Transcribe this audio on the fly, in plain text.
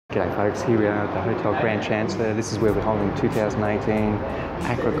G'day folks, here we are at the Hotel Grand Chancellor. This is where we're holding the 2018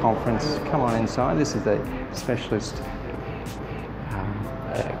 ACRA conference. Come on inside. This is the specialist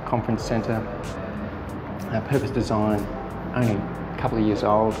conference centre. Purpose design, only a couple of years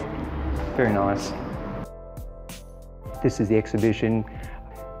old. Very nice. This is the exhibition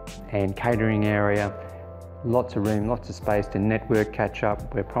and catering area. Lots of room, lots of space to network, catch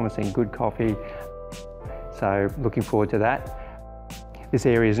up. We're promising good coffee, so looking forward to that. This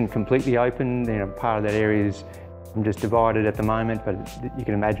area isn't completely open. Part of that area is just divided at the moment, but you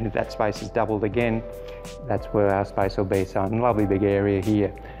can imagine if that space is doubled again, that's where our space will be. So a lovely big area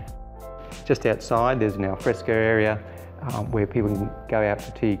here. Just outside, there's an alfresco area where people can go out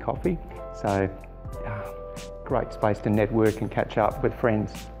for tea, coffee. So great space to network and catch up with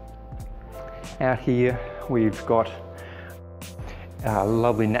friends. Out here, we've got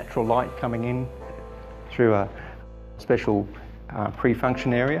lovely natural light coming in through a special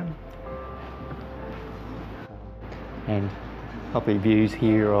pre-function area, and lovely views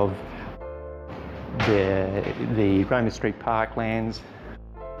here of the Roma Street Parklands.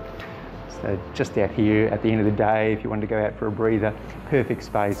 So just out here at the end of the day, if you want to go out for a breather, perfect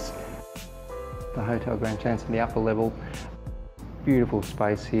space. The Hotel Grand Chancellor, the upper level, beautiful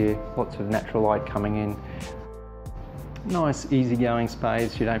space here, lots of natural light coming in. Nice easygoing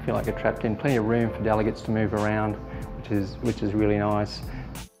space, you don't feel like you're trapped in, plenty of room for delegates to move around, which is really nice.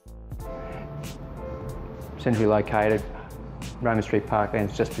 Centrally located, Roma Street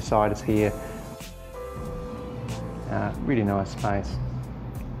Parklands just beside us here. Really nice space.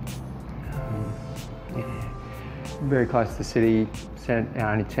 Very close to the city,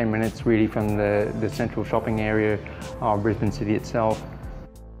 only 10 minutes really from the central shopping area of Brisbane City itself.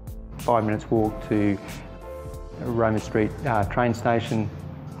 5 minutes walk to Roma Street Train Station.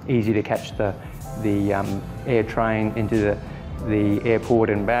 Easy to catch the AirTrain into the airport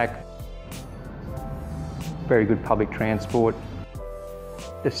and back. Very good public transport.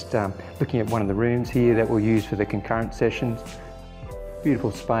 Just looking at one of the rooms here that we'll use for the concurrent sessions.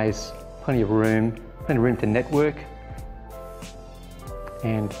 Beautiful space, plenty of room to network,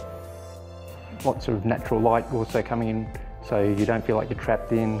 and lots of natural light also coming in, so you don't feel like you're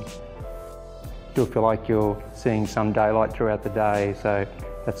trapped in. Still feel like you're seeing some daylight throughout the day, so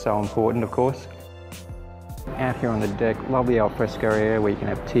that's so important, of course. Out here on the deck, lovely alfresco area where you can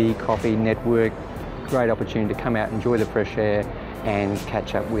have tea, coffee, network. Great opportunity to come out, enjoy the fresh air and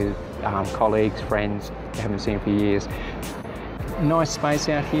catch up with colleagues, friends you haven't seen for years. Nice space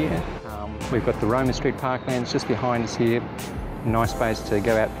out here. We've got the Roma Street Parklands just behind us here. Nice space to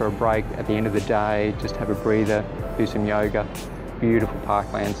go out for a break at the end of the day, just have a breather, do some yoga. Beautiful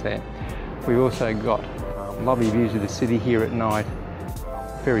parklands there. We've also got lovely views of the city here at night.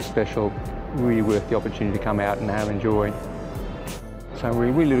 Very special, really worth the opportunity to come out and have enjoy. So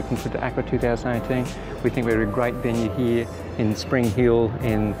we're really looking forward to ACRA 2018. We think we're a great venue here in Spring Hill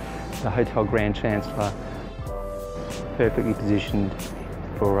in the Hotel Grand Chancellor. Perfectly positioned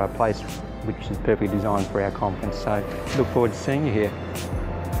for a place which is perfectly designed for our conference. So look forward to seeing you here.